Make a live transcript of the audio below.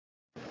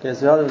Okay,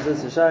 so we held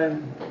Mesilas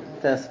Yesharim,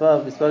 test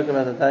 12, we spoke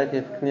about the perek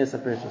of Kniyas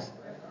HaPerishos.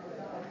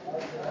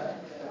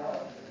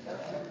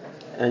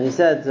 And he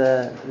said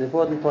the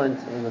important point,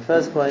 and the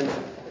first point,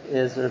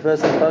 is when a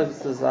person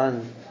focuses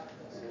on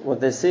what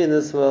they see in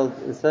this world,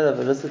 instead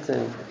of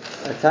eliciting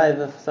a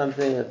taiva for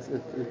something,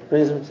 it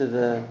brings him to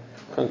the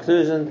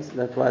conclusion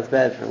that why it's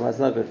bad for him, why it's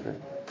not good for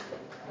him.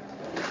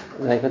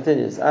 And he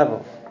continues,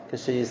 Avo,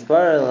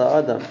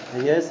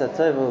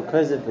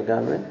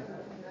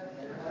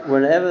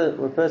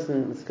 whenever a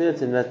person is clear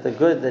to him that the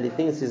good that he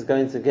thinks he's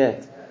going to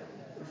get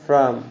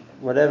from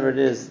whatever it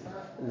is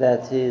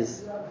that the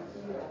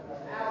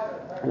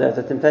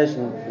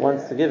temptation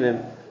wants to give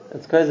him,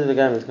 it's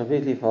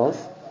completely false.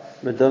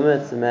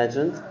 It's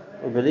imagined.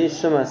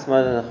 It's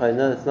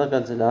not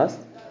going to last.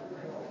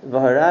 And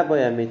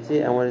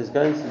what he's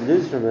going to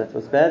lose from it,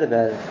 what's bad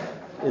about it,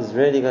 is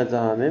really going to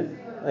harm him.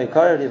 Or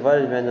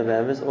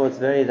it's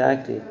very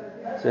likely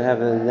to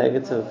have a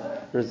negative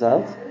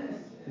result.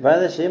 For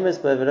sure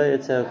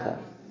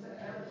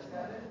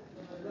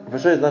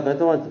he's not going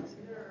to want it.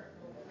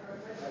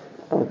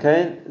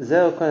 Okay?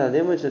 Therefore,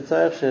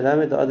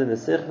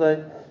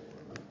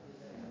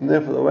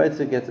 the way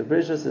to get to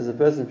precious is a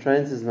person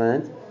trains his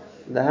mind.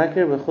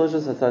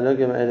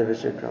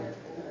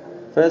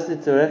 Firstly,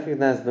 to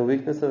recognize the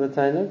weakness of the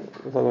tainug.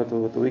 We'll talk about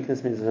what the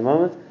weakness means in a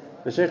moment.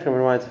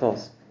 And why it's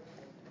false.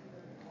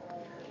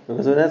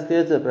 Because when that's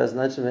clear to a person,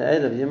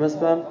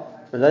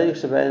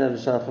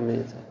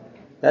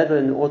 that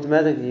when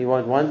automatically you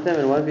won't want them,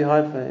 and it won't be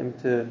hard for him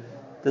to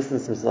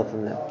distance himself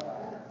from them.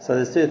 So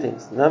there's two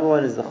things. Number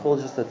one is the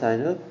chulsha of the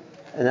tainug,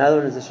 and the other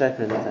one is the sheker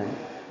in the tainug.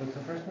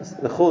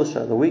 The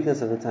chulsha, the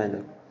weakness of the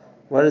tainug.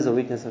 What is the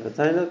weakness of the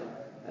tainug?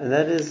 And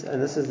this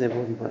is the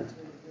important point.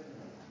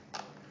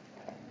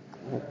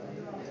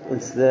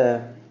 It's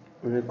when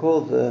we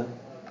call the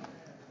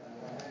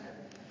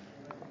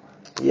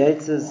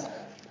Yetzir's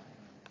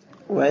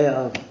way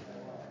of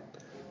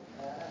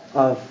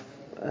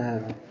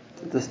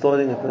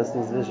distorting a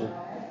person's vision.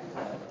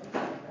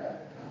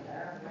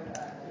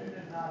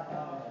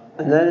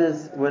 And that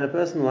is when a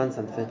person wants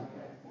something,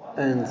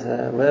 and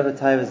whatever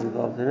time is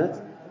involved in it,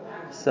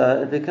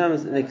 so it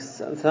becomes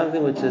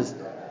something which is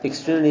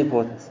extremely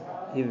important.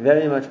 He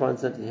very much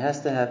wants it, he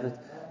has to have it,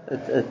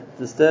 it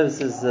disturbs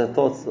his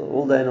thoughts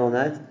all day and all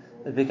night.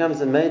 It becomes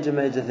a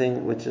major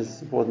thing which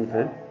is important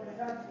for him.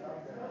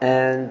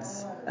 And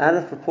out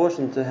of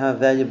proportion to how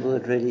valuable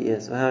it really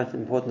is, or how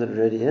important it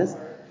really is,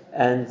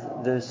 and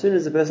as soon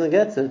as the person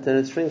gets it, then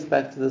it shrinks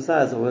back to the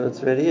size of what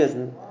it really is,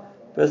 and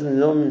the person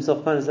normally himself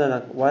can't understand,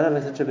 like, why do I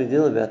make such a big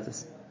deal about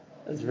this?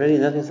 It's really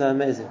nothing so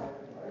amazing.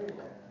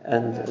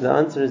 And the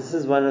answer is, this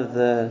is one of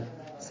the,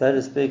 so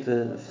to speak,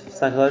 the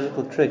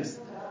psychological tricks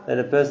that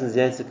a person's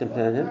Yetzer can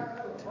play on him,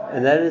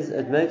 and that is,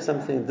 it makes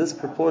something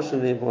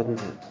disproportionately important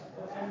to him.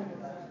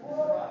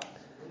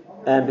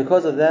 And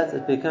because of that,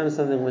 it becomes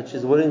something which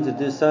is willing to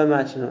do so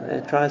much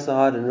and try so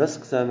hard and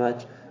risk so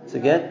much to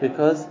get,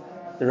 because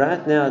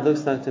right now it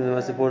looks like to him the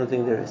most important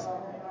thing there is.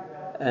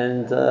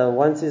 And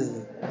once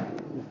he's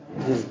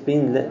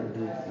been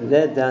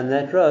led down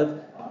that road,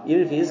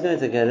 even if he is going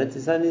to get it, he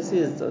suddenly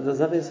sees there's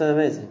nothing so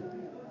amazing.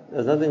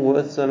 There's nothing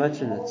worth so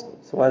much in it.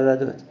 So why did I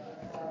do it?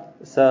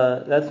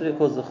 So that's what he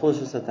calls the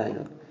chulsha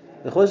tainug.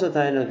 The chulsha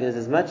tainug is,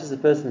 as much as a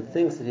person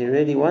thinks that he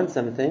really wants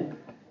something,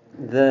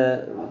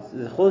 the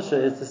chulsha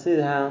is to see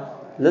how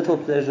little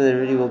pleasure there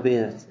really will be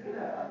in it,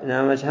 and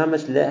how much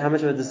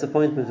of a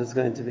disappointment it's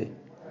going to be.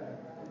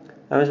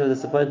 How much of a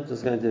disappointment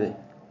it's going to be.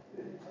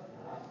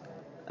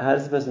 How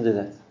does the person do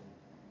that?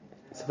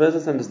 So first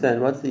let's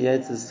understand what's the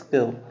Yetzir's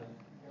skill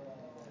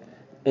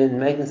in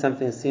making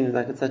something seem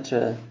like it's such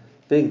a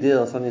big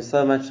deal, something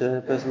so much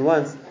a person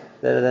wants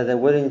that they're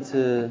willing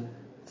to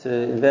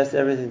invest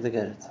everything to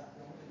get it.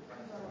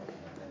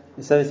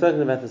 And so we've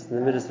spoken about this in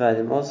the Midas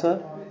Vadim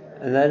also,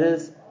 and that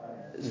is,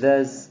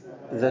 there's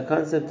the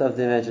concept of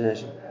the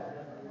imagination,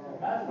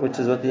 which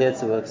is what the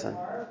Yetzir works on.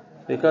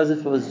 Because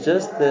if it was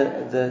just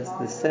the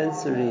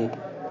sensory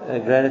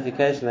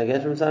gratification I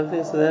get from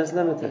something, so then it's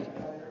limited.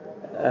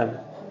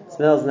 It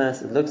smells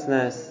nice, it looks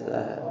nice,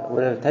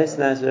 whatever, tastes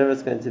nice, whatever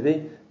it's going to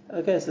be.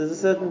 Okay, so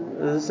there's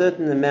a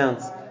certain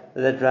amount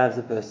that drives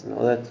a person,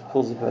 or that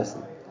pulls a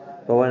person.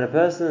 But when a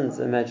person's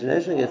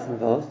imagination gets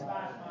involved,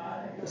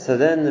 so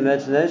then the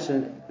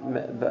imagination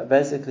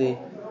basically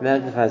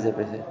magnifies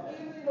everything.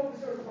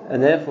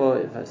 And therefore,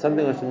 if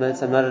something which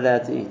I'm not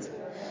allowed to eat,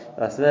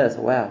 I smell it,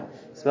 wow,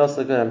 it smells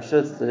so good, I'm sure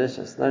it's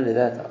delicious. Not only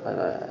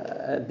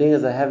that, being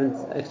as I haven't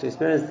actually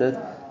experienced it,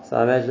 so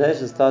my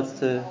imagination starts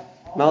to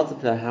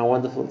multiply how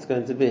wonderful it's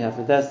going to be, how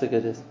fantastic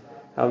it is,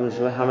 how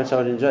much I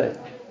would enjoy it.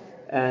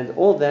 And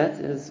all that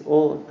is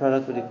all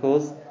product what he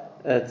calls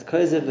it's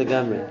kozev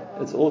legamri.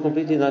 It's all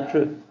completely not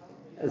true.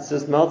 It's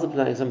just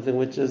multiplying something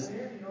which is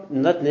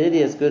not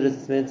nearly as good as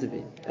it's meant to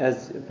be,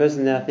 as a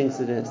person now thinks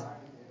it is.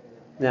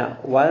 Now,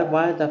 why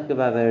dafka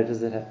ba'avera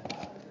does it have?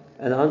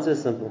 And the answer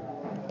is simple.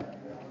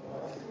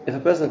 If a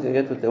person can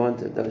get what they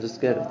wanted, they'll just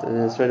get it, and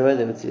then straight away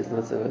they would see it's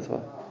not so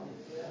worthwhile.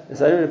 And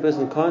so when a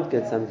person can't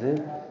get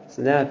something,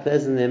 So now it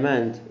plays in their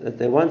mind that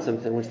they want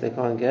something which they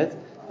can't get,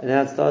 and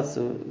now it starts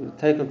to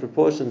take on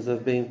proportions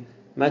of being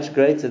much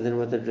greater than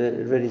what it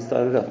really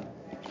started off.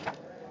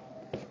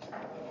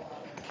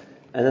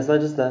 And that's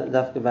not just the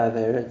dafka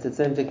ba'avera, it's the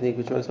same technique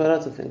which works for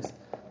lots of things.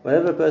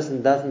 Whatever a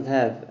person doesn't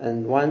have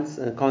and wants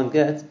and can't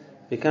get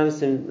becomes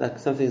to him like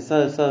something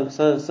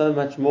so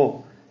much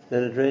more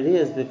than it really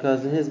is,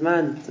 because in his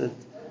mind it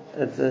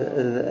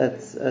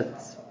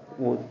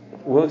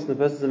works in the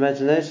person's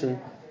imagination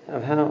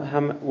of how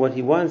what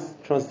he wants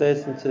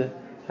translates into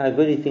how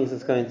good he thinks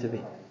it's going to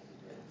be.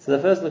 So the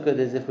first look at it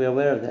is if we're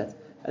aware of that.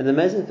 And the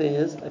amazing thing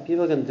is that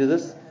people can do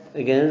this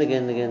again and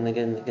again and again and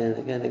again and again and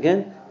again and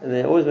again, and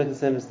they always make the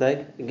same mistake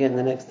again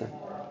the next time.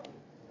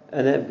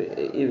 And I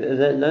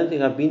don't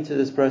think I've been through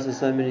this process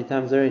so many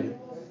times already.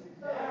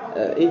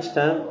 Each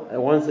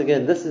time, once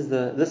again, this is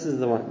the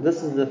one,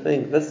 this is the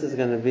thing, this is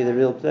going to be the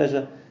real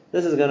pleasure,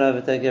 this is going to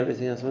overtake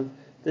everything else.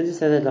 Didn't you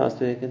say that last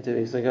week and 2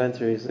 weeks ago and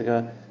 3 weeks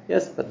ago?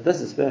 Yes, but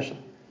this is special.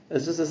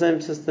 It's just the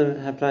same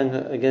system applying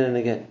again and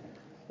again.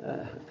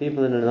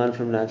 People in a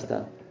non-from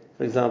lifestyle,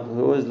 for example,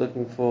 who are always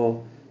looking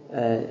for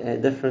a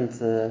different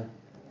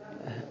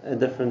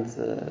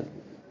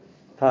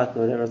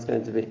partner, whatever it's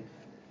going to be.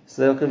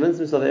 So they'll convince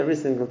themselves every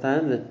single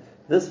time that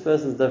this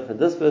person's different,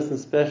 this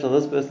person's special,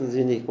 this person's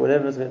unique,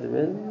 whatever it's going to be.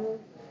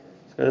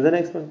 Let's go to the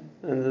next one.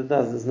 And it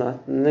does, it's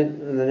not. And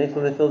the next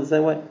one they feel the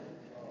same way.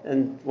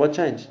 And what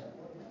changed?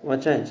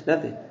 What changed?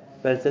 Nothing.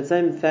 But it's that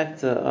same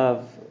factor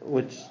of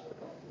which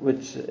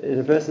in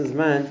a person's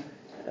mind,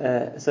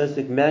 so to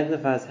speak,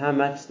 magnifies how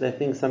much they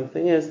think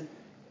something is.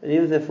 And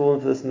even if they've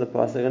fallen for this in the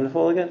past, they're going to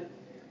fall again.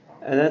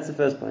 And that's the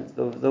first point.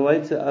 The way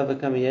to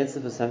overcome a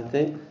yetzer for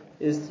something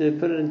is to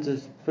put it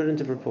into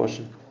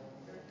proportion.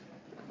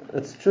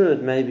 It's true,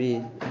 it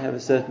maybe have a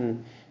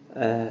certain,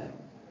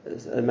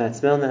 it might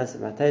smell nice,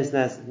 it might taste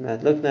nice, it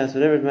might look nice,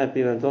 whatever it might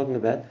be what I'm talking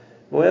about,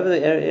 whatever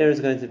the area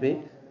is going to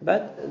be,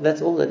 but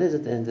that's all it is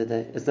at the end of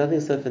the day. It's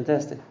nothing so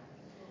fantastic.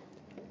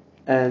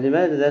 And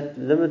imagine that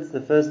limits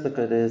the first look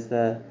at it is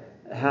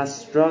how much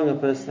strongly a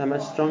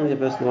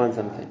person wants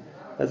something.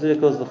 That's what it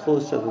calls the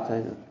chulsh of the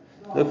taina.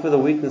 Look for the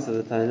weakness of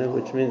the taina,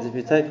 which means if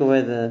you take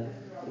away the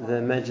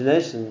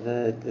imagination,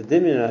 the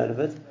dimyon out of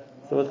it,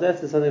 so what's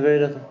left is something very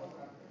little.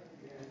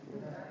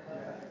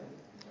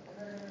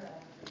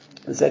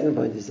 The second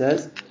point he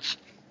says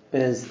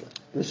is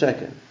the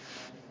sheker.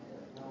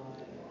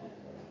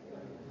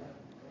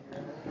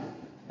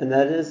 And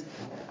that is,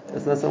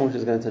 it's not something which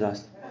is going to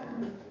last.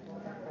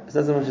 It's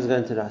not something which is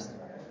going to last.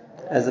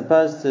 As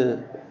opposed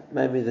to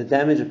maybe the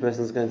damage a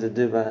person is going to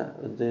do by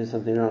doing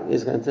something wrong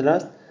is going to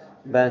last,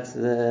 but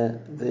the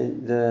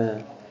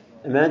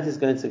amount he's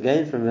going to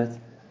gain from it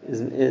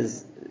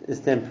is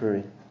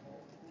temporary.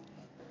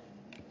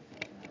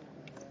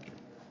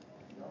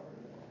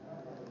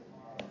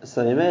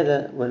 So he made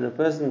it when a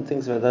person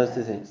thinks about those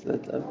two things,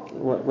 that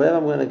whatever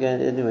I'm going to gain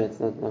anyway, it's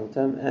not long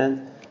term,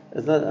 and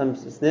it's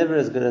never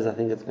as good as I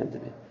think it's going to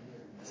be.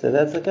 So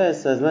that's the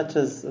case. So as much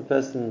as a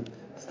person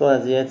still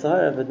has the yetzer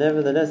hara, but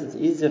nevertheless it's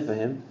easier for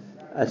him.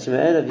 It's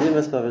not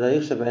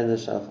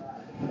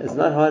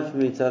hard for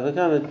me to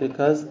overcome it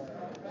because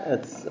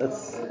it's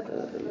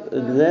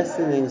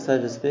lessening, so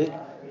to speak,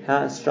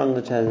 how strong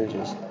the challenge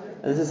is.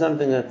 And this is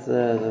something that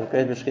the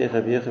great Meshkiach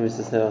Rabbi Yochanan used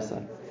to say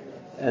also.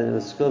 And it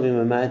was called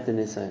Mimamayit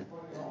Nisayon,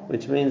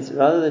 which means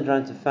rather than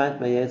trying to fight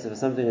my yetzer for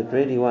something it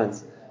really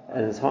wants,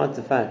 and it's hard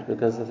to fight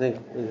because I think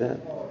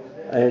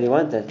I really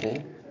want that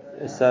thing.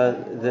 So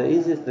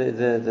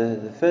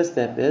the first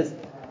step is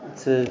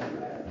to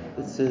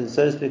so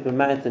to speak,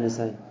 Mimamayit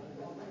Nisayon,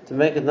 to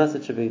make it not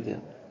such a big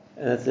deal.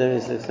 And that's the only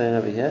saying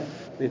over here,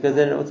 because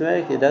then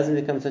automatically it doesn't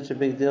become such a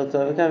big deal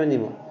to overcome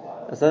anymore.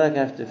 It's not like I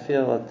have to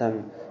feel that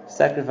I'm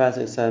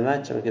sacrificing so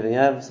much, I'm giving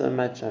out so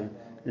much, I'm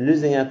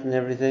losing out on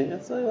everything.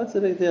 It's like, what's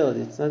the big deal?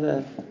 It's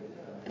not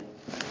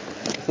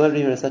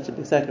even such a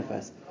big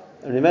sacrifice.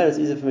 And remember, it's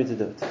easier for me to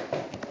do it.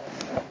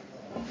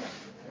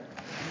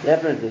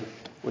 Definitely,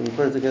 when you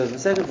put it together, the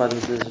second part of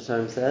Mesilas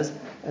Yesharim says,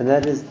 and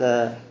that is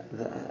the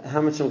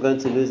how much I'm going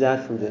to lose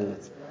out from doing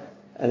it.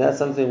 And that's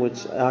something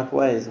which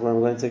outweighs what I'm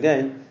going to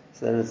gain,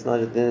 so then it's not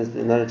a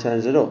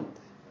challenge at all.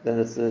 Then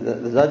it's the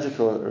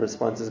logical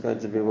response is going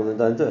to be, well then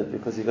don't do it,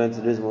 because you're going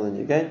to lose more than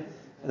you gain,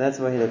 and that's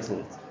why he looks at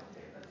it.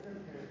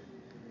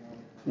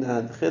 Now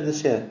the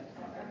chiddush here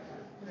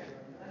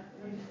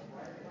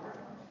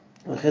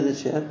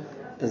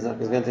is like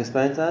he's going to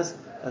explain to us,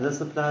 and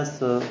this applies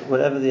to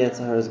whatever the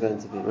yetzer hara is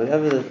going to be.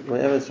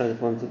 Whatever it's trying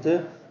to want to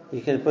do,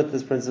 you can put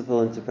this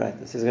principle into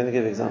practice. He's going to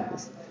give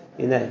examples.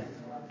 The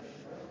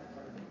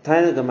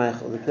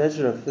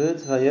pleasure of food,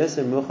 it's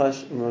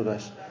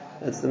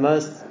the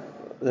most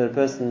that a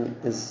person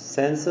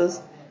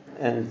senses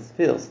and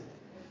feels.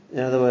 In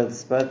other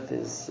words, both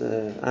his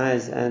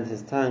eyes and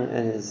his tongue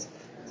and his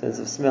sense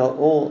of smell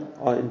all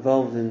are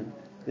involved in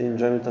the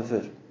enjoyment of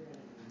food.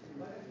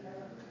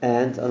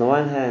 And on the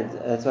one hand,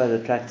 that's why it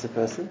attracts a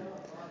person.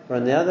 But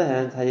on the other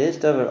hand,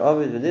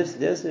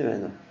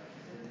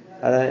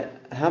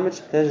 how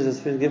much pleasure does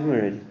food give him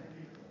already?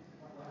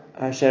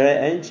 The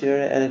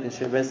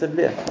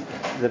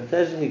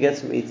pleasure he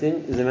gets from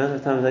eating is the amount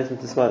of time it takes him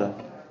to swallow.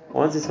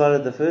 Once he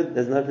swallowed the food,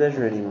 there's no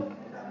pleasure anymore.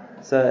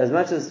 So as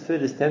much as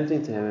food is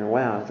tempting to him, and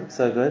wow, it looks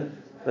so good,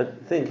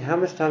 but think, how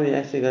much time are you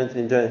actually going to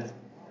enjoy it?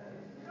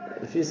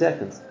 A few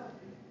seconds.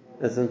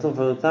 It's until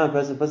from the time a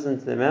person puts it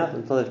into their mouth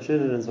until they've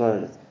chewed it and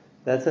swallowed it.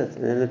 That's it,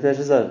 and then the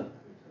pleasure's over.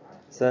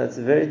 So it's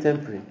very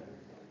temporary.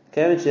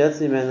 Once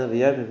he's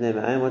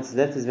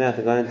left his mouth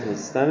and gone into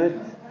his stomach,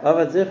 so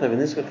then that's the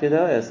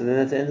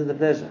end of the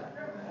pleasure.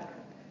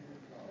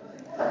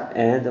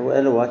 And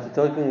what you're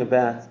talking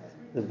about,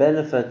 the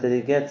benefit that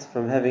he gets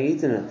from having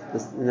eaten it,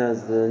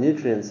 the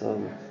nutrients, or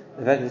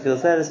the fact that he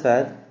feels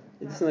satisfied,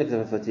 it doesn't make a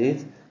difference what you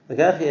eat.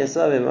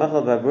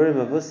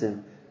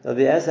 They'll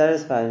be as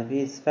satisfied if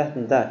he eats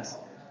fattened ducks,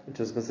 which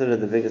was considered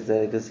the biggest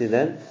delicacy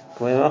then.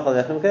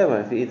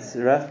 If he eats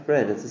rough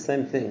bread, it's the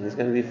same thing. He's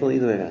going to be full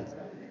either way around.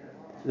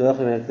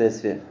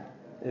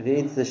 If he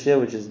eats the shir,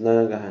 which is no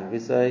longer hungry,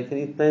 so he can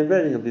eat plain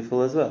bread and he'll be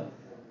full as well.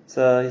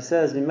 So he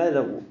says,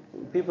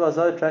 people are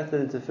so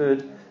attracted into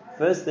food.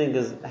 First thing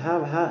is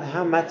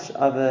how much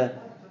of an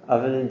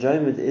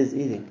enjoyment is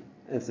eating.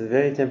 It's a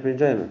very temporary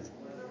enjoyment.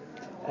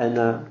 And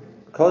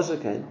kol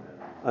shekain,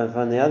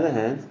 on the other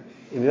hand,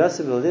 let's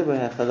say we're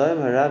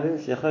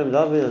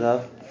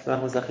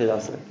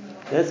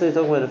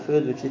talking about a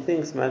food which he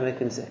thinks might make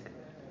him sick.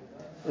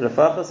 The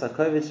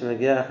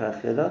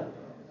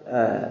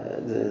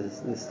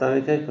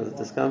stomach ache or the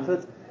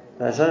discomfort.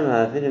 It's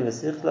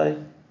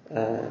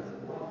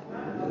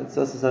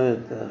also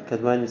something that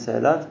Kadmani say a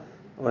lot.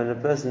 When a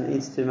person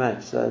eats too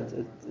much, so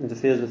it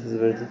interferes with his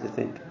ability to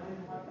think.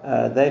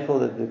 They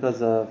call it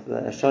because of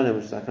the ashonim,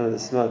 which is like kind of the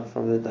smoke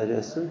from the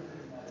digestion.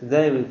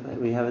 Today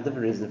we have a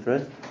different reason for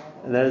it,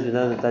 and that is we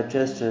know that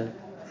digestion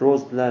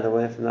draws blood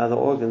away from the other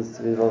organs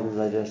to be involved in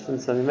digestion.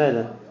 So we made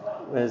it.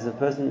 Whereas a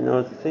person, in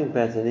order to think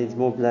better, needs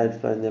more blood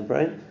flow in their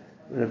brain.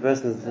 When a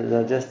person has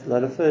digested a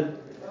lot of food,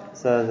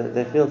 so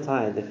they feel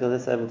tired, they feel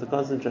less able to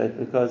concentrate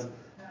because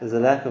there's a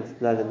lack of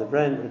blood in the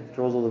brain. It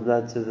draws all the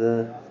blood to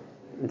the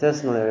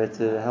intestinal area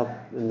to help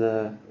in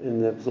the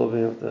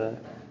absorbing of the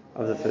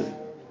food.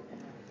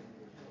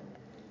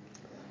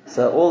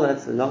 So all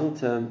that's a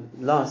long-term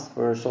loss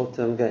for a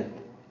short-term gain.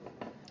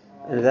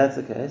 And if that's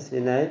the case,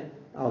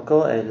 I'll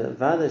call a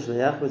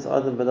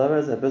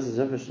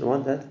person shouldn't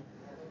want that.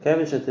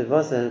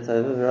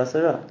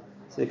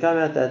 So we come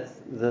out that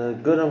the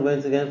good I'm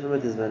going to gain from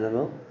it is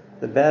minimal,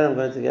 the bad I'm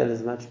going to get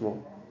is much more.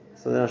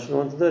 So then I shouldn't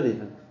want to do it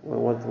even.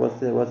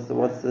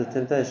 What's the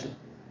temptation?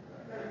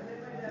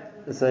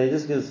 And so he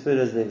just gives food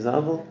as the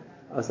example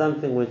of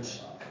something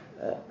which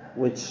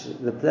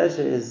the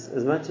pleasure is,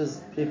 as much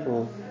as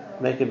people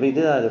make a big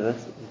deal out of it,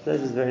 the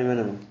pleasure is very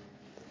minimal.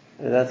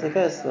 And if that's the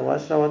case, then why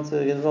should I want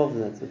to get involved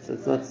in it?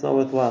 It's not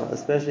worthwhile,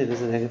 especially if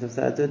there's a negative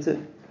side to it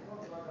too.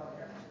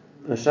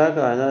 All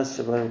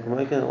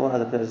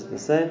other pleasures are the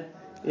same.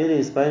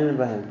 If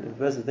a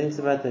person thinks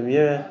about them,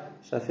 as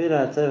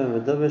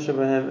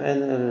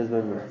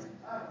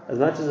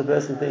much as a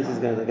person thinks he's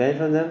going to gain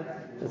from them,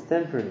 it's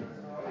temporary.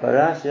 And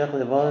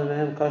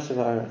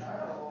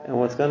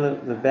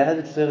the bad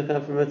which is going to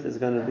come from it is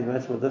going to be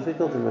much more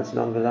difficult and much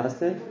longer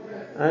lasting.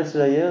 And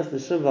therefore,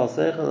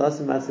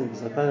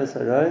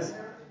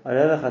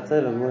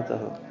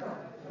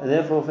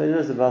 if anyone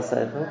is a Baal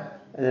Seichel,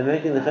 and they're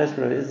making the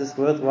cheshbon of is this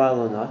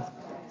worthwhile or not,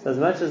 so as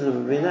much as it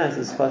would be nice,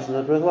 it's question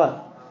not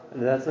worthwhile.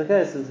 And if that's the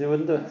case, he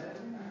wouldn't do it.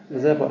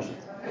 Is that passion?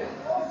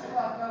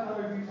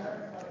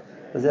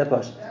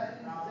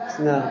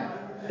 So now,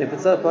 if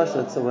it's so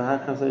passionate, so how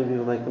come so many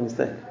people make a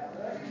mistake?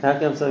 How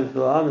come so many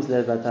people are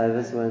misled by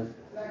taivas when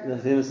the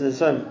famous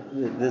Yesharim,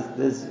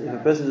 if a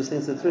person just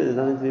thinks it through, there's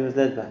nothing to be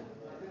misled by.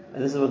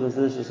 And this is what the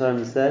Mesilas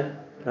Yesharim said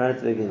right at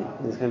the beginning.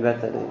 And he's coming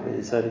back to that, but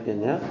he said it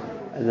again now.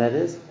 And that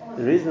is,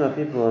 the reason why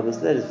people are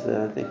misled is because they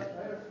don't think.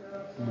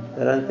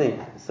 They don't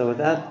think. So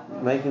without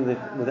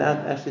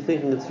actually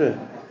thinking it through,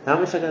 how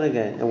much am I going to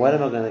gain, and what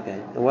am I going to gain,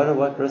 and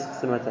what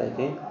risks am I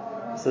taking?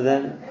 So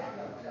then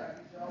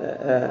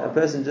a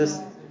person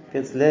just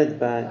gets led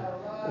by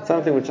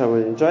something which I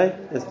would enjoy.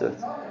 Let's do it.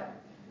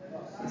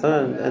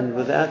 And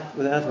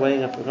without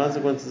weighing up the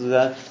consequences,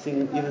 without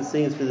even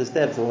seeing through the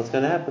steps of what's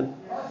going to happen.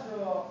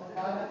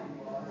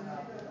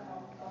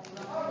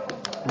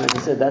 Like I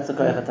said, that's the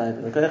koyach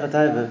hatayva. The koyach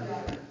hatayva,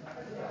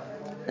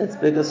 its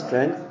biggest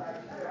strength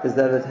is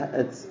that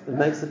it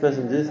makes the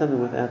person do something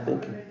without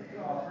thinking.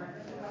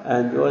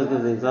 And we always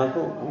give the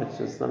example, which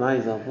is not my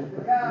example,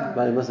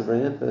 but he must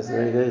bring it, but it's a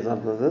very good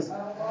example of this,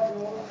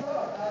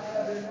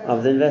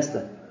 of the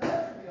investor.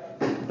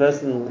 The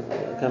person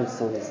comes to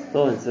someone's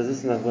store and says,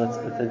 listen, I've got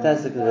a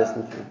fantastic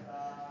investment for you.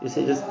 You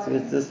see, just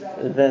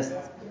invest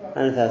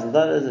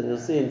 $100,000 and you'll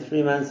see in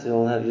 3 months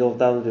you'll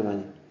double your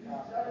money.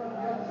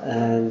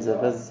 And the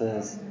person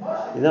says,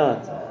 you know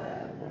what,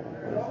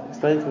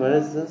 explain to me what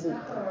it is. Listen,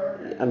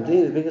 I'm doing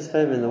you the biggest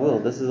favor in the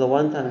world. This is a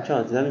one-time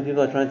chance. You know how many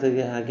people are trying to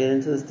get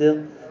into this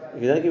deal?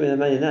 If you don't give me the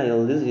money now,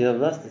 you'll lose it, you'll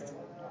have lost it.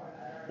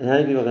 And how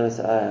many people are going to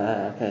say,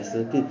 okay,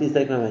 so please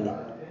take my money.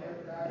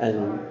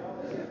 And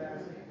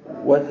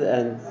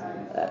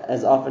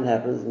as often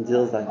happens in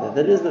deals like that,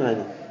 they lose the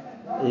money.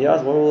 And you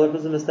ask, what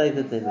was the mistake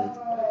that they made?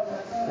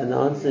 And the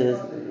answer is,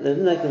 they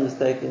didn't make a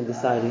mistake in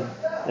deciding.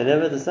 They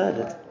never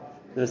decided.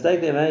 The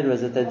mistake they made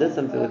was that they did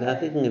something without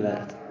thinking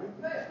about it.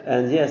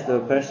 And yes, they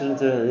were pressured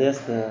into it. Yes,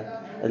 the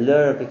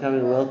allure of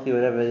becoming wealthy,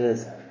 whatever it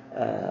is,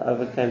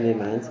 overcame their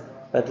minds.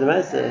 But the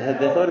master, had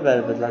they thought about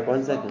it, but like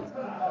 1 second,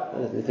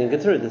 let me think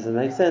it through. Does it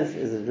make sense?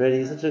 Is it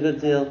really such a good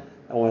deal?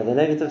 And what are the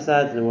negative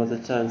sides? And what's the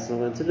chance I'm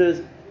going to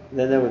lose?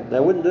 Then they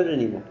wouldn't do it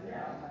anymore.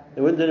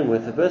 They wouldn't do it anymore.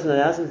 If the person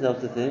allows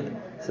himself to think,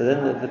 so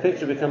then the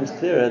picture becomes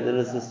clearer. Then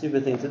it's a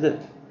stupid thing to do.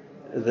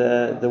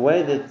 The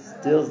way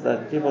that deals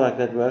that people like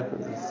that work,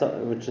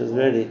 which is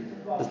really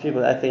just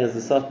people acting as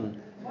a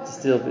sultan to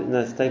steal,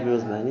 to take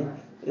people's money,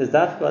 is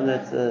that one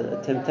that's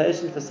a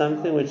temptation for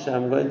something which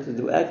I'm going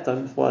to act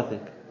on before I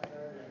think.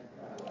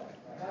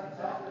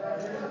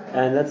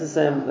 And that's the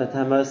same with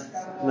how most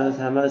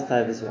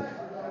types work.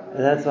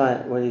 And that's why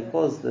what he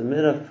calls the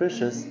mid of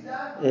precious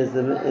is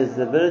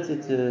the ability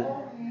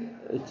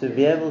to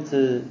be able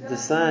to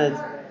decide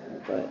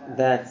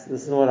that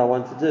this is what I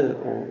want to do,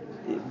 or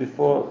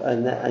before I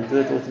do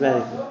it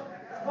automatically.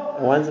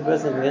 And once a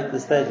person can get to the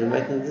stage of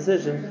making a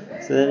decision,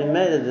 so then he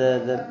made it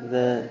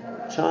the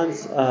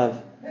chance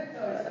of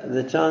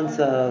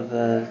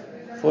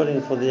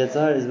falling for the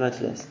Yetzirah is much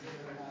less.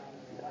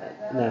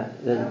 Now,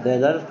 there are a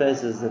lot of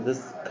places that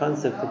this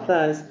concept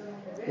applies,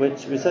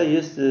 which we're so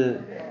used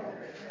to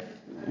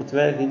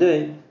automatically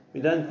doing, we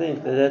don't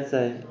think that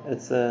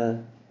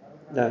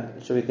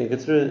should we think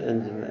it through,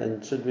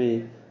 and should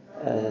we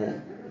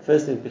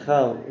first think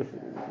pichal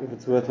if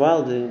it's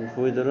worthwhile doing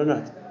before we do it or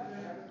not.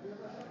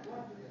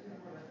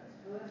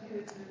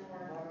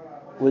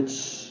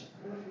 Which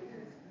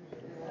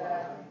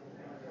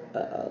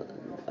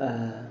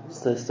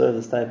just a story of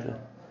the stapler,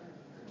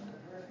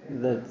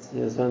 that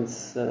he was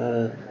once he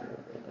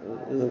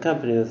was in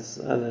company with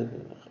other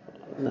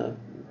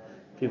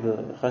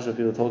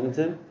people talking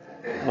to him.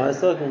 While I was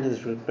talking, his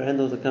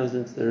granddaughter comes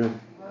into the room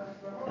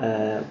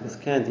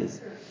with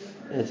candies,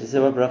 and she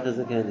said, "What bracha is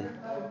the candy?"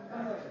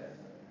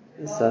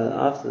 So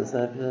after the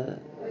stapler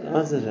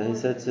answered her, he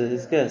said to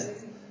his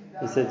guests,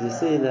 he said, "You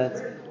see that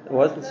it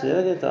wasn't she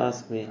going to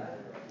ask me,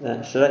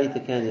 should I eat the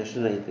candy or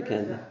shouldn't I eat the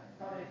candy?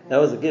 That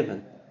was a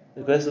given.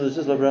 The question was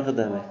just what bracha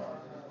do I make?"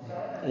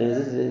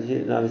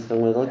 And I was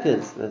talking about all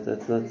kids.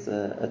 That's not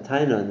a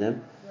taina on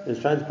them. He was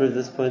trying to prove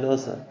this point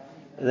also.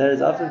 And that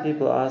is often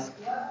people ask,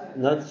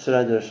 not should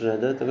I do it or should I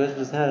do it. The question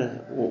is how do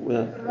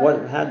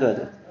I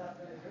do it?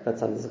 But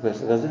sometimes the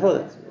question goes before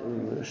that.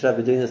 Should I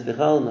be doing this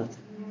bichal or not?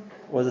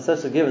 Was it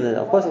such a given that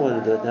of course I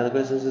want to do it? Now the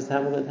question is just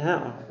how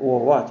or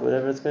what,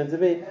 whatever it's going to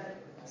be.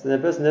 So the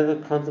person never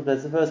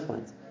contemplates the first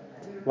point.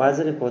 Why is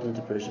it important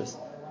to precious?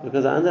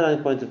 Because the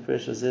underlying point of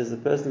precious is the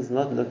person is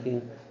not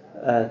looking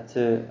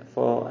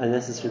for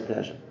unnecessary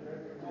pleasure.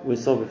 We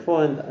saw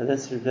before, and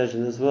unnecessary pleasure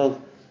in this world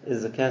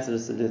is a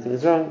catalyst to do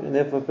things wrong, and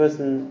therefore a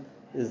person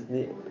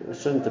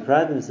shouldn't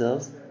deprive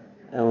themselves.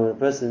 And when a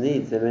person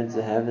needs, they're meant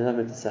to have, they're not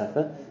meant to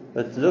suffer.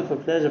 But to look for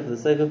pleasure for the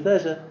sake of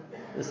pleasure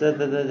is that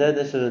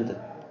they shouldn't do.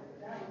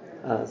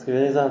 Let's give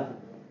you an example.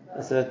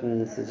 A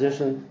certain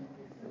institution,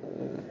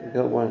 a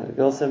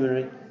girl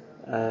seminary,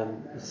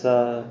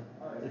 so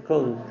they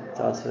called them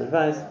to ask for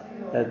advice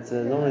that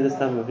normally this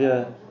time of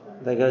year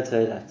they go to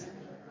Eilat.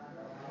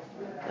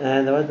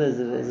 And the one thing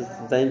is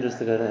it's dangerous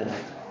to go to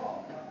Eilat.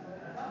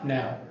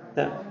 Now?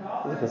 Yeah,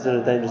 it's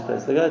considered a dangerous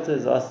place to go to.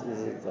 It's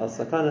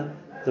sakana.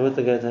 So would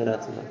they go to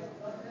Eilat or not?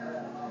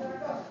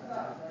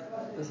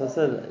 So I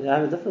said, I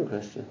have a different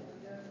question.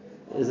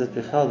 Is it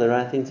bichal the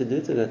right thing to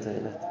do to go to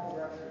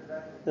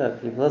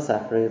Eilat? People are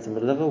suffering. It's the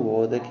middle of a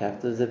war. They're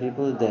captives. There are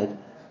people who are dead.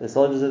 The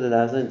soldiers of their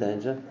lives are in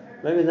danger.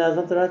 Maybe now is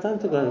not the right time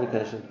to go on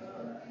vacation.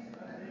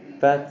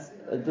 But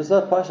it was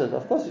not partial.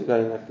 Of course, we're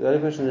going. The only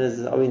question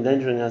is, are we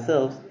endangering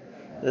ourselves?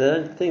 They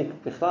don't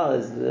think bichal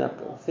is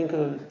think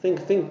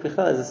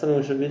bichal is something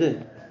we should be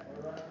doing.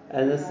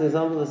 And this is an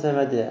example of the same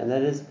idea. And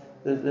that is,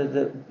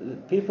 the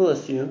people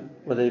assume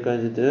what they're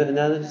going to do, and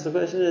now the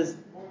question is,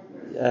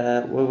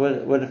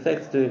 what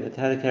affects doing it,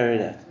 how to carry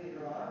it out.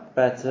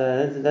 But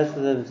that's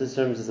what the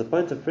terms is the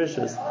point of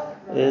precious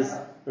is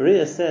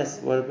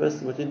reassess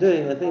what you're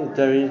doing. I think,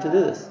 do I really need to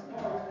do this?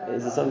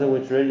 Is it something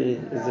which really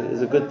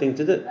is a good thing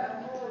to do?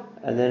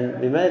 And then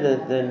we made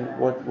it. Then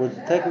what was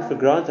taken for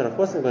granted, of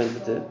course I'm going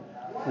to do.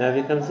 Now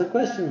becomes a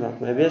question mark.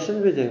 Maybe I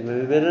shouldn't be doing.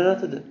 Maybe better not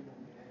to do.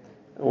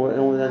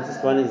 And that's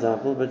just one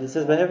example. But he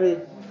says by every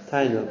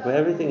tainuk, by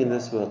everything in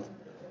this world,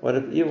 what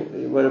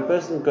a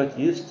person got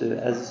used to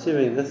as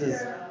assuming this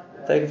is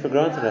taken for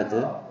granted I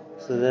do.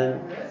 So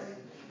then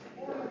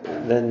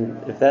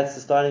if that's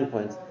the starting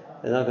point,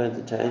 they're not going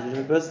to change.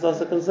 If a person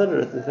also consider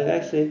it and think,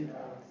 actually,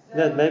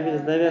 maybe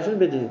I shouldn't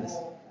be doing this.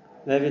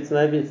 Maybe it's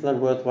not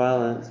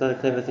worthwhile and it's not a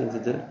clever thing to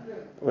do,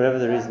 whatever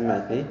the reason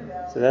might be.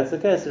 So that's the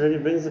case. It really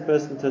brings the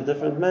person to a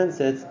different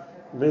mindset,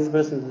 brings the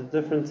person to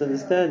a different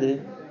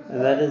understanding,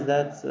 and that is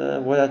that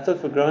what I took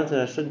for granted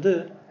I should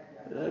do,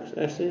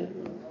 actually,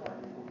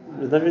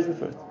 there's no reason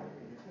for it.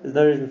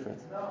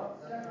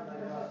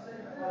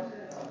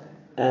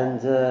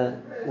 And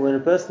when a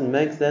person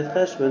makes that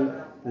cheshbon,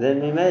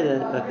 then we made it.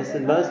 Like I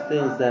said, most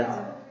things that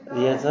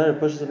the Yetzer Hara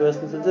pushes a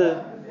person to do,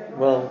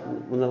 well,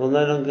 he'll no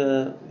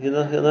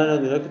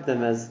longer look at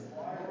them as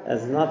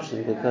an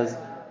option, because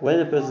when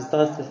a person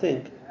starts to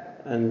think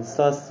and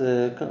starts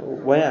to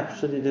weigh up,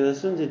 should he do or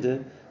shouldn't he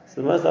do,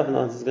 so the most often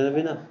answer is going to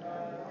be no.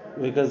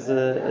 Because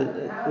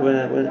when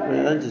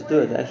I don't just do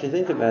it, I actually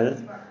think about it,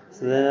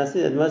 so then I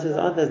see that most things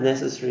aren't as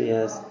necessary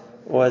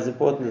or as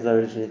important as I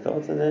originally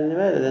thought, and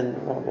then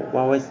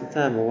why waste the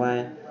time, or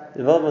why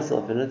involve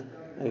myself in it?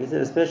 Like I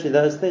said, especially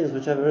those things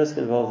which have a risk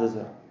involved as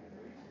well.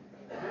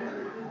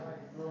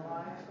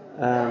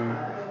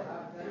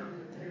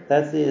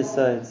 That's the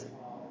aside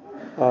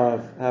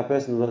of how a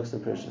person looks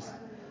at precious.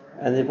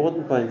 And the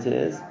important point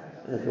here is,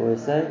 as we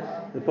always say,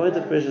 the point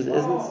of precious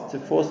isn't to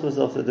force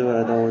myself to do what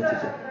I don't want to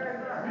do.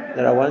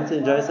 That I want to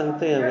enjoy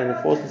something, I'm going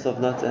to force myself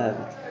not to have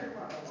it,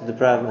 to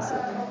deprive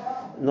myself.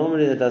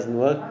 Normally that doesn't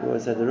work. We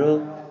always say the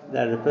rule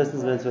that a person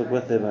is meant to work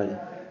with their body.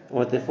 And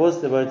what they force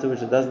their body to,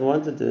 which it doesn't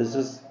want to do,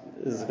 is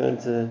going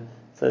to,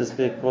 so to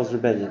speak, cause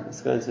rebellion.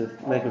 It's going to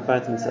make him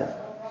fight himself.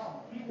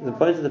 The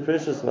point of the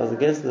precious was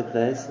against the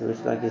place, which,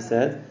 like he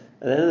said,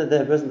 at the end of the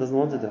day, a person doesn't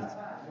want to do it.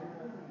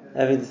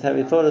 Having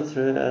thought it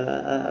through, and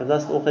I've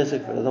lost all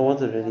cheshek for it, I don't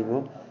want it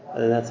anymore,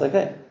 and then that's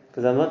okay,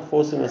 because I'm not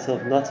forcing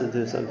myself not to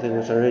do something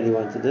which I really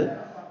want to do.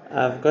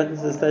 I've gotten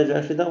to the stage where I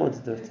actually don't want to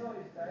do it.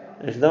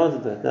 I actually don't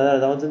want to do it. Now that I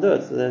don't want to do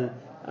it, so then,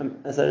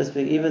 so to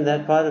speak, even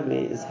that part of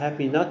me is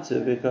happy not to,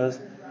 because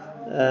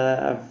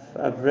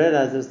I've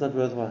realized it's not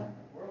worthwhile.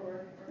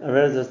 I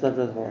realize it's not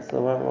worthwhile.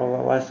 So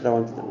why should I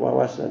want to do it?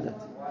 Why should I do it?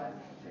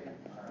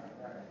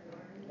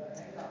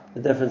 The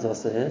difference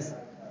also is,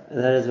 and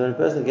that is when a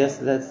person gets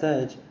to that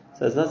stage,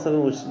 so it's not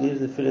something which leaves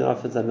the feeling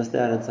afterwards I missed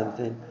out on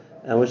something,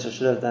 and I wish I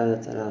should have done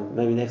it, and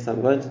maybe next time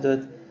I'm going to do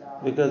it,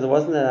 because it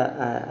wasn't that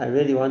I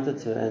really wanted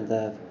to, and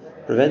I've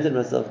prevented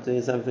myself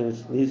doing something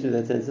which leaves me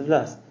that sense of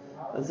loss.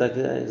 It's like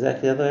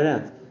exactly the other way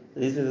around.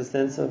 It leaves me the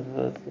sense of,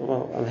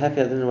 I'm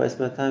happy I didn't waste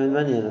my time and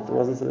money on it. It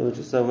wasn't something which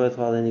was so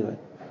worthwhile anyway.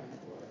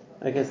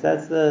 I guess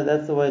that's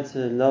the way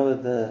to lower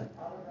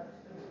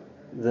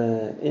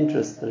the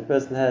interest that a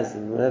person has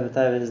in whatever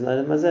type it is not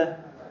a mazeh.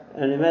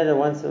 And remember,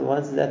 once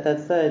it's at that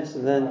stage,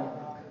 then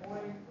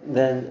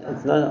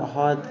it's not a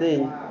hard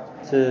thing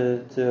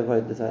to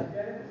avoid the time.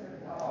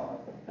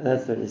 And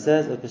that's what he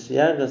says.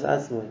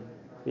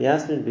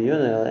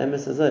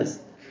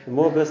 The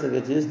more a person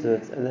gets used to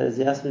it, and that is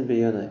yasmin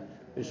biyonai,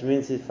 which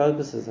means he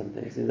focuses on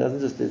things. He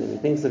doesn't just do them; he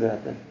thinks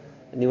about them,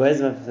 and he weighs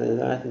them up if there's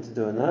the right thing to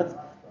do or not.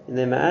 In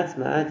the ma'at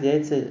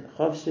yetze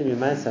chovshim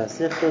yimaysa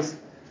asichus.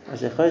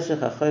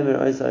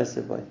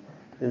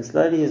 Then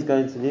slowly he's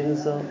going to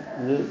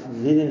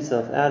lead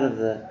himself out of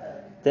the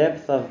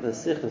depth of the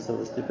sichus, of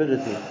the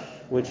stupidity,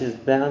 which is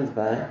bound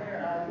by,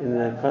 in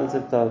the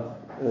concept of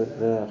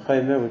the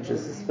chomer, which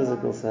is his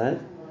physical side.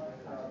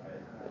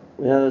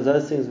 We know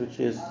those things which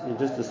you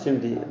just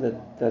assumed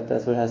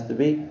that's what it has to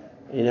be,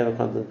 and you never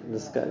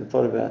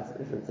thought about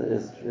if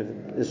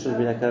it should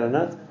be like that or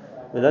not.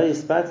 And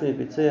it's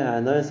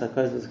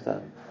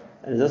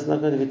just not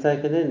going to be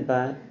taken in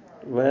by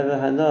whatever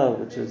hana,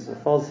 which is a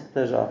false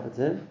pleasure offered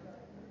to him.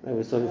 Like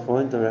we saw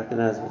before, don't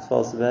recognize what's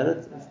false about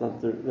it. It's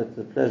not that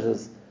the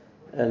pleasures,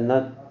 and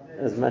not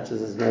as much as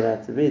it's made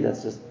out to be.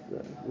 That's just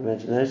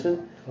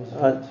imagination.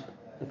 The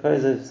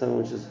cause of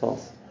something which is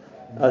false.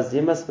 When a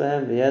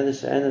person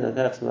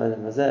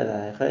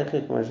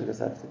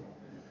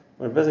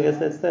gets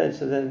to that stage,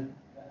 so then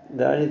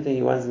the only thing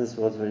he wants in this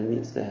world is what he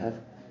needs to have,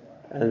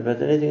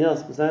 but anything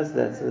else besides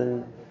that, so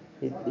then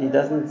he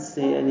doesn't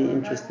see any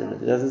interest in it.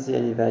 He doesn't see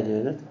any value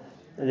in it,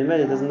 and he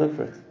doesn't look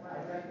for it.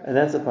 And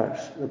that's a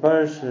parish. The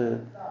parish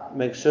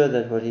makes sure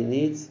that what he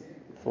needs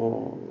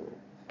for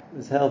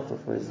his health or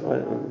for his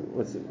life,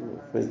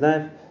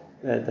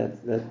 that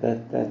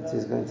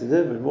he's going to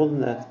do. But more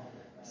than that,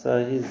 so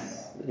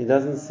he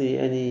doesn't see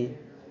any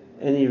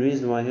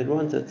reason why he'd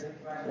want it,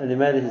 and he's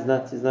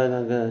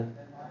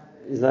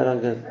no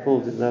longer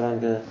pulled, he's no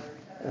longer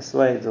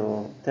swayed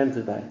or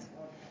tempted by it.